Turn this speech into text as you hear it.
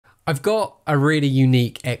I've got a really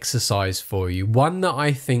unique exercise for you, one that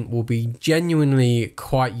I think will be genuinely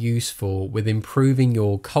quite useful with improving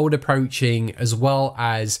your cold approaching as well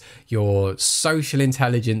as your social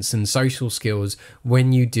intelligence and social skills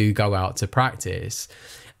when you do go out to practice.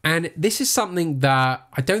 And this is something that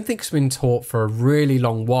I don't think has been taught for a really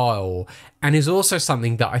long while, and is also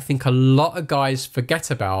something that I think a lot of guys forget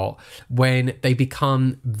about when they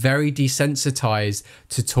become very desensitized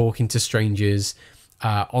to talking to strangers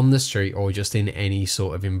on the street or just in any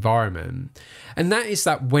sort of environment. And that is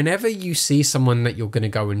that whenever you see someone that you're going to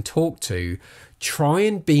go and talk to, try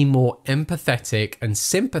and be more empathetic and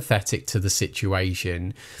sympathetic to the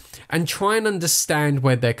situation, and try and understand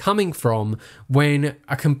where they're coming from when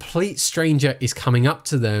a complete stranger is coming up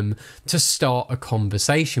to them to start a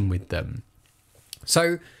conversation with them.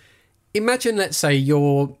 So imagine, let's say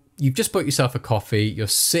you've just bought yourself a coffee, you're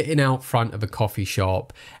sitting out front of a coffee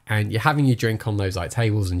shop and you're having your drink on those like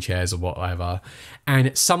tables and chairs or whatever,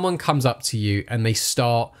 and someone comes up to you and they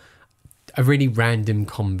start a really random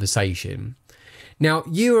conversation. Now,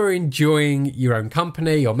 you are enjoying your own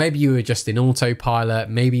company, or maybe you were just in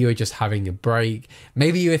autopilot, maybe you were just having a break,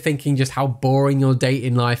 maybe you were thinking just how boring your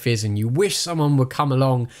dating life is and you wish someone would come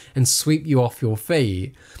along and sweep you off your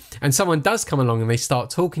feet. And someone does come along and they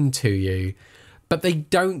start talking to you, but they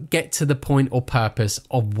don't get to the point or purpose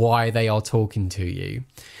of why they are talking to you.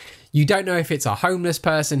 You don't know if it's a homeless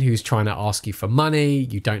person who's trying to ask you for money.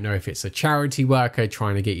 You don't know if it's a charity worker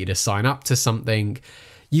trying to get you to sign up to something.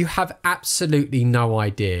 You have absolutely no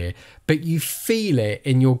idea, but you feel it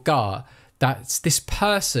in your gut that this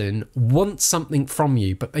person wants something from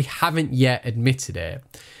you, but they haven't yet admitted it.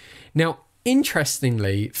 Now,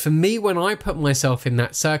 interestingly, for me, when I put myself in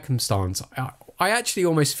that circumstance, I actually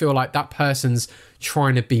almost feel like that person's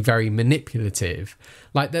trying to be very manipulative,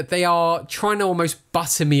 like that they are trying to almost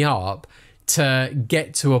butter me up to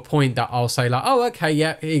get to a point that I'll say like, oh, okay,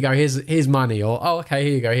 yeah, here you go, here's money, or oh, okay,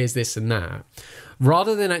 here you go, here's this and that.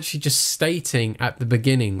 Rather than actually just stating at the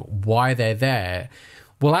beginning why they're there,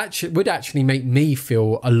 would actually make me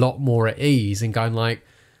feel a lot more at ease and going like,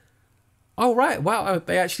 oh, right, wow,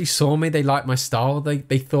 they actually saw me, they liked my style,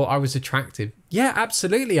 they thought I was attractive. Yeah,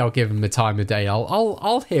 absolutely, I'll give them the time of day.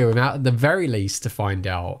 I'll hear them out at the very least to find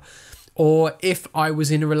out. Or if I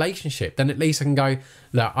was in a relationship, then at least I can go,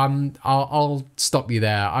 look, I'll stop you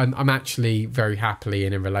there. I'm actually very happily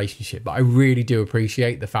in a relationship, but I really do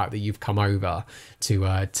appreciate the fact that you've come over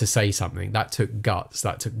to say something. That took guts,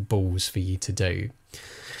 that took balls for you to do.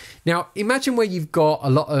 Now, imagine where you've got a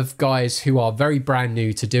lot of guys who are very brand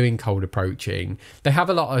new to doing cold approaching. They have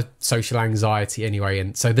a lot of social anxiety anyway,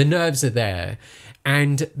 and so the nerves are there.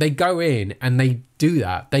 And they go in and they do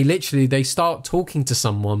that. They start talking to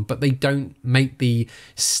someone, but they don't make the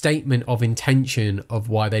statement of intention of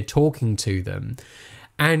why they're talking to them.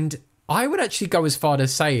 And I would actually go as far to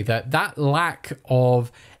say that lack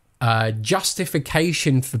of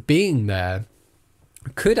justification for being there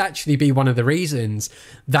could actually be one of the reasons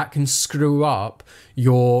that can screw up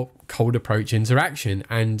your cold approach interaction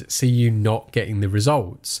and see you not getting the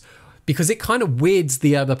results. Because it kind of weirds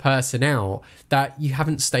the other person out that you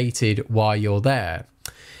haven't stated why you're there.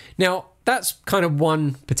 Now, that's kind of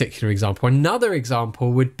one particular example. Another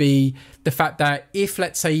example would be the fact that if,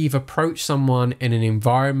 let's say, you've approached someone in an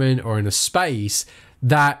environment or in a space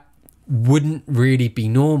that wouldn't really be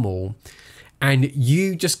normal, and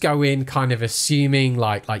you just go in kind of assuming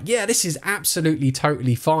like, yeah, this is absolutely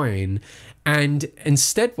totally fine. And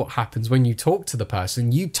instead what happens when you talk to the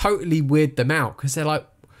person, you totally weird them out because they're like,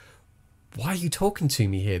 why are you talking to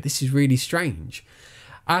me here? This is really strange.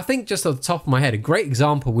 I think just off the top of my head, a great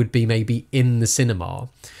example would be maybe in the cinema.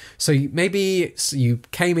 So maybe you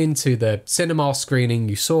came into the cinema screening,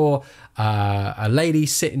 you saw a lady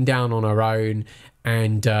sitting down on her own,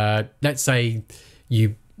 and let's say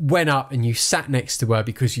you went up and you sat next to her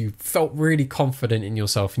because you felt really confident in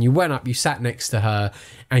yourself, and you went up, you sat next to her,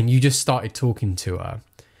 and you just started talking to her.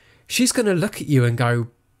 She's going to look at you and go,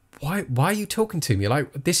 why are you talking to me?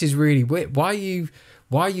 Like, this is really weird. Why are you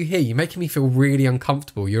here? You're making me feel really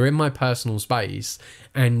uncomfortable. You're in my personal space,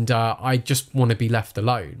 and I just want to be left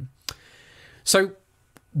alone. So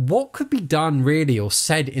what could be done really or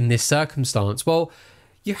said in this circumstance? Well,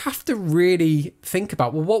 you have to really think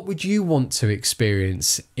about, well, what would you want to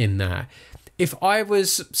experience in that? If I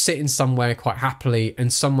was sitting somewhere quite happily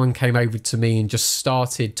and someone came over to me and just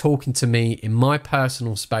started talking to me in my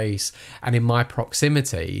personal space and in my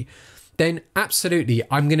proximity, then absolutely,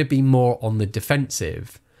 I'm going to be more on the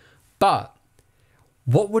defensive. But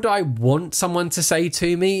what would I want someone to say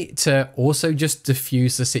to me to also just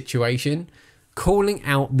diffuse the situation? Calling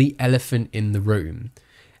out the elephant in the room.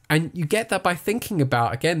 And you get that by thinking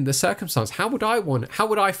about, again, the circumstance. How would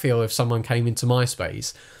I feel if someone came into my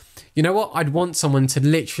space? You know what? I'd want someone to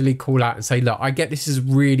literally call out and say, look, I get this is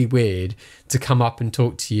really weird to come up and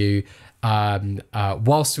talk to you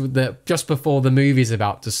just before the movie's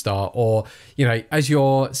about to start, or, you know, as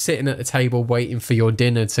you're sitting at the table waiting for your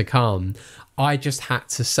dinner to come, I just had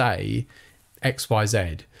to say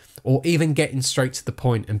XYZ, or even getting straight to the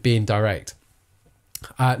point and being direct.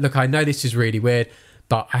 Look, I know this is really weird,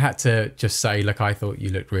 but I had to just say, look, I thought you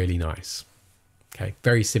looked really nice. Okay,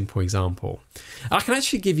 very simple example. I can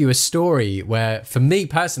actually give you a story where, for me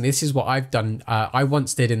personally, this is what I've done. I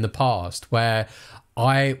once did in the past, where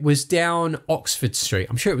I was down Oxford Street.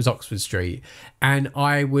 I'm sure it was Oxford Street, and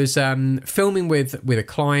I was filming with a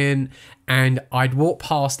client, and I'd walked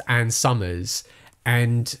past Ann Summers,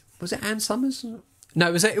 and was it Ann Summers?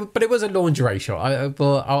 No, but it was a lingerie shop.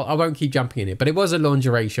 I won't keep jumping in it, but it was a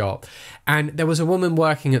lingerie shop, and there was a woman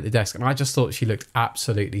working at the desk, and I just thought she looked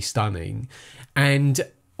absolutely stunning. And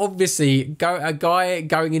obviously, a guy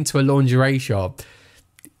going into a lingerie shop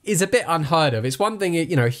is a bit unheard of. It's one thing,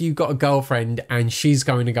 you know, if you've got a girlfriend and she's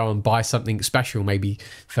going to go and buy something special, maybe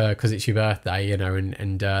because it's your birthday, you know,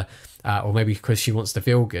 or maybe because she wants to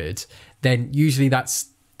feel good, then usually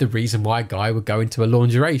that's the reason why a guy would go into a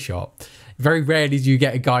lingerie shop. Very rarely do you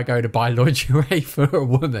get a guy going to buy lingerie for a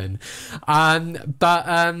woman.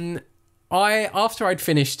 After I'd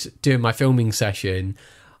finished doing my filming session,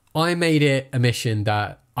 I made it a mission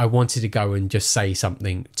that I wanted to go and just say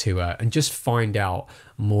something to her and just find out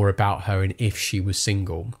more about her and if she was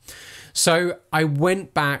single. So I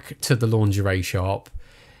went back to the lingerie shop.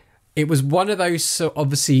 It was one of those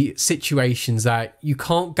obviously situations that you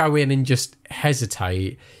can't go in and just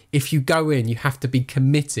hesitate. If you go in, you have to be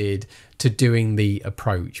committed to doing the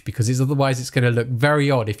approach, because otherwise it's going to look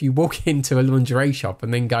very odd if you walk into a lingerie shop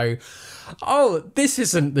and then go, oh, this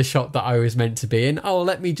isn't the shop that I was meant to be in. Oh,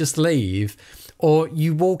 let me just leave. Or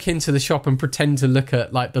you walk into the shop and pretend to look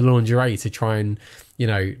at like the lingerie to try and, you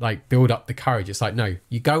know, like build up the courage. It's like, no,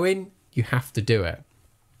 you go in, you have to do it.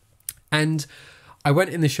 And I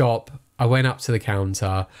went in the shop, I went up to the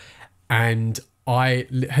counter, and I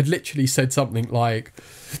had literally said something like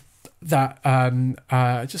that.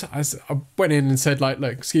 Just as I went in and said, like,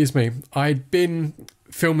 look, excuse me, I'd been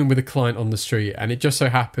filming with a client on the street, and it just so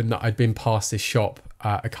happened that I'd been past this shop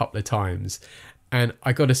a couple of times, and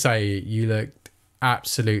I got to say, you looked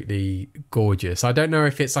absolutely gorgeous. I don't know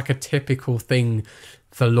if it's like a typical thing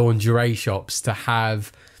for lingerie shops to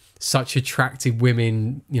have such attractive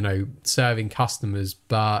women, you know, serving customers,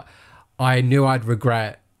 but I knew I'd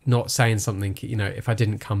regret not saying something, you know, if I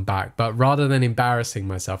didn't come back. But rather than embarrassing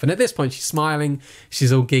myself, and at this point she's smiling,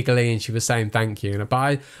 she's all giggly, and she was saying thank you.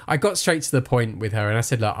 But I got straight to the point with her, and I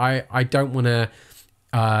said, look, I don't want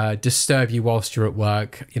to disturb you whilst you're at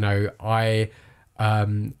work. You know, I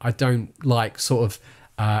don't like sort of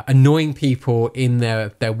annoying people in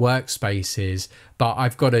their workspaces, but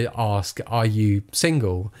I've got to ask, are you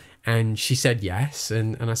single? And she said yes,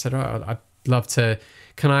 and I said, oh, I'd love to.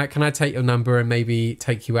 Can I take your number and maybe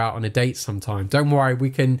take you out on a date sometime? Don't worry,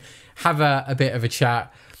 we can have a bit of a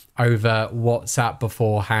chat over WhatsApp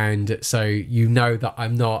beforehand, so you know that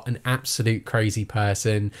I'm not an absolute crazy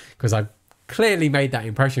person, because I've clearly made that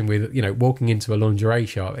impression with, you know, walking into a lingerie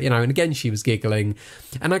shop, you know. And again, she was giggling,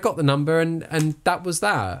 and I got the number, and that was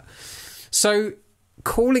that. So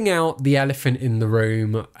calling out the elephant in the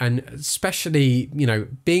room, and especially, you know,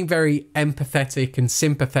 being very empathetic and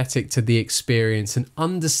sympathetic to the experience, and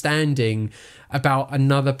understanding about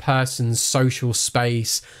another person's social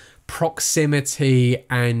space, proximity,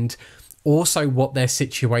 and also what their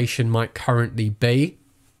situation might currently be,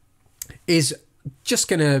 is just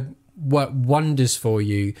going to work wonders for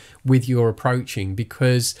you with your approaching.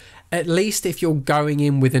 Because at least if you're going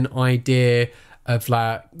in with an idea of,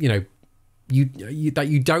 like, you know, that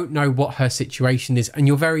you don't know what her situation is, and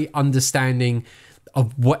you're very understanding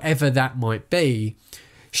of whatever that might be,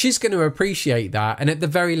 she's going to appreciate that, and at the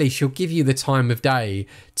very least she'll give you the time of day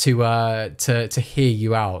to hear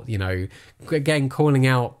you out. You know, again, calling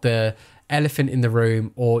out the elephant in the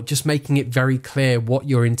room, or just making it very clear what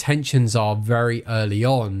your intentions are very early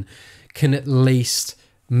on, can at least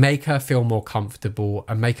make her feel more comfortable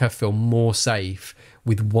and make her feel more safe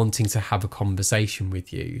with wanting to have a conversation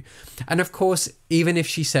with you. And of course, even if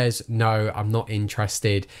she says, no, I'm not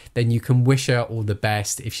interested, then you can wish her all the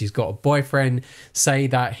best. If she's got a boyfriend, say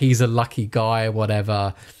that he's a lucky guy or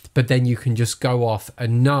whatever, but then you can just go off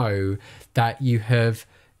and know that you have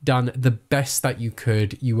done the best that you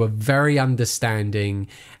could. You were very understanding,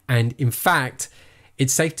 and in fact,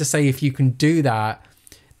 it's safe to say if you can do that,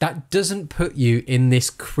 that doesn't put you in this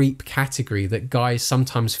creep category that guys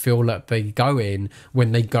sometimes feel that they go in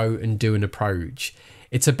when they go and do an approach.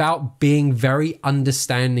 It's about being very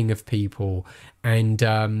understanding of people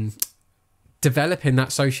and developing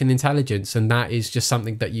that social intelligence, and that is just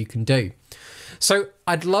something that you can do. So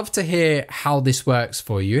I'd love to hear how this works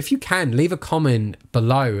for you. If you can, leave a comment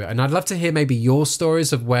below, and I'd love to hear maybe your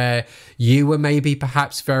stories of where you were maybe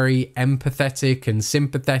perhaps very empathetic and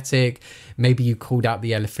sympathetic. Maybe you called out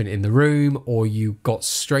the elephant in the room, or you got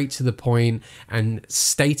straight to the point and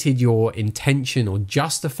stated your intention or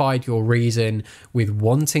justified your reason with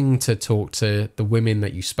wanting to talk to the women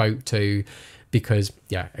that you spoke to. Because,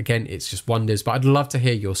 yeah, again, it's just wonders. But I'd love to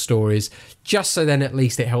hear your stories, just so then at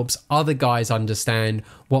least it helps other guys understand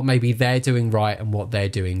what maybe they're doing right and what they're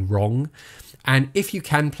doing wrong. And if you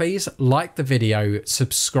can, please like the video,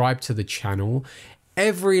 subscribe to the channel.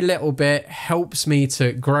 Every little bit helps me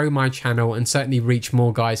to grow my channel and certainly reach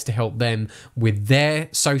more guys to help them with their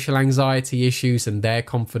social anxiety issues and their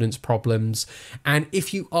confidence problems. And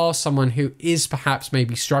if you are someone who is perhaps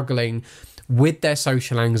maybe struggling with their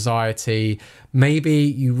social anxiety, maybe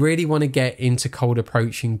you really want to get into cold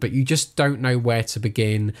approaching, but you just don't know where to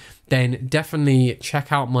begin, then definitely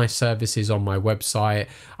check out my services on my website.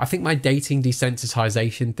 I think my dating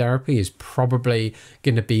desensitization therapy is probably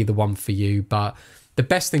going to be the one for you, but the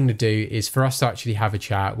best thing to do is for us to actually have a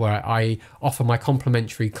chat where I offer my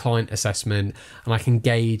complimentary client assessment and I can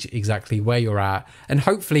gauge exactly where you're at and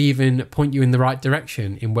hopefully even point you in the right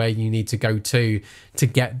direction in where you need to go to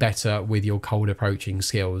get better with your cold approaching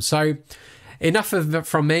skills. So enough of it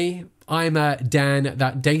from me. I'm Dan,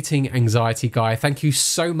 that dating anxiety guy. Thank you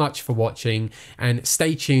so much for watching, and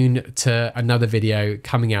stay tuned to another video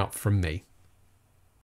coming out from me.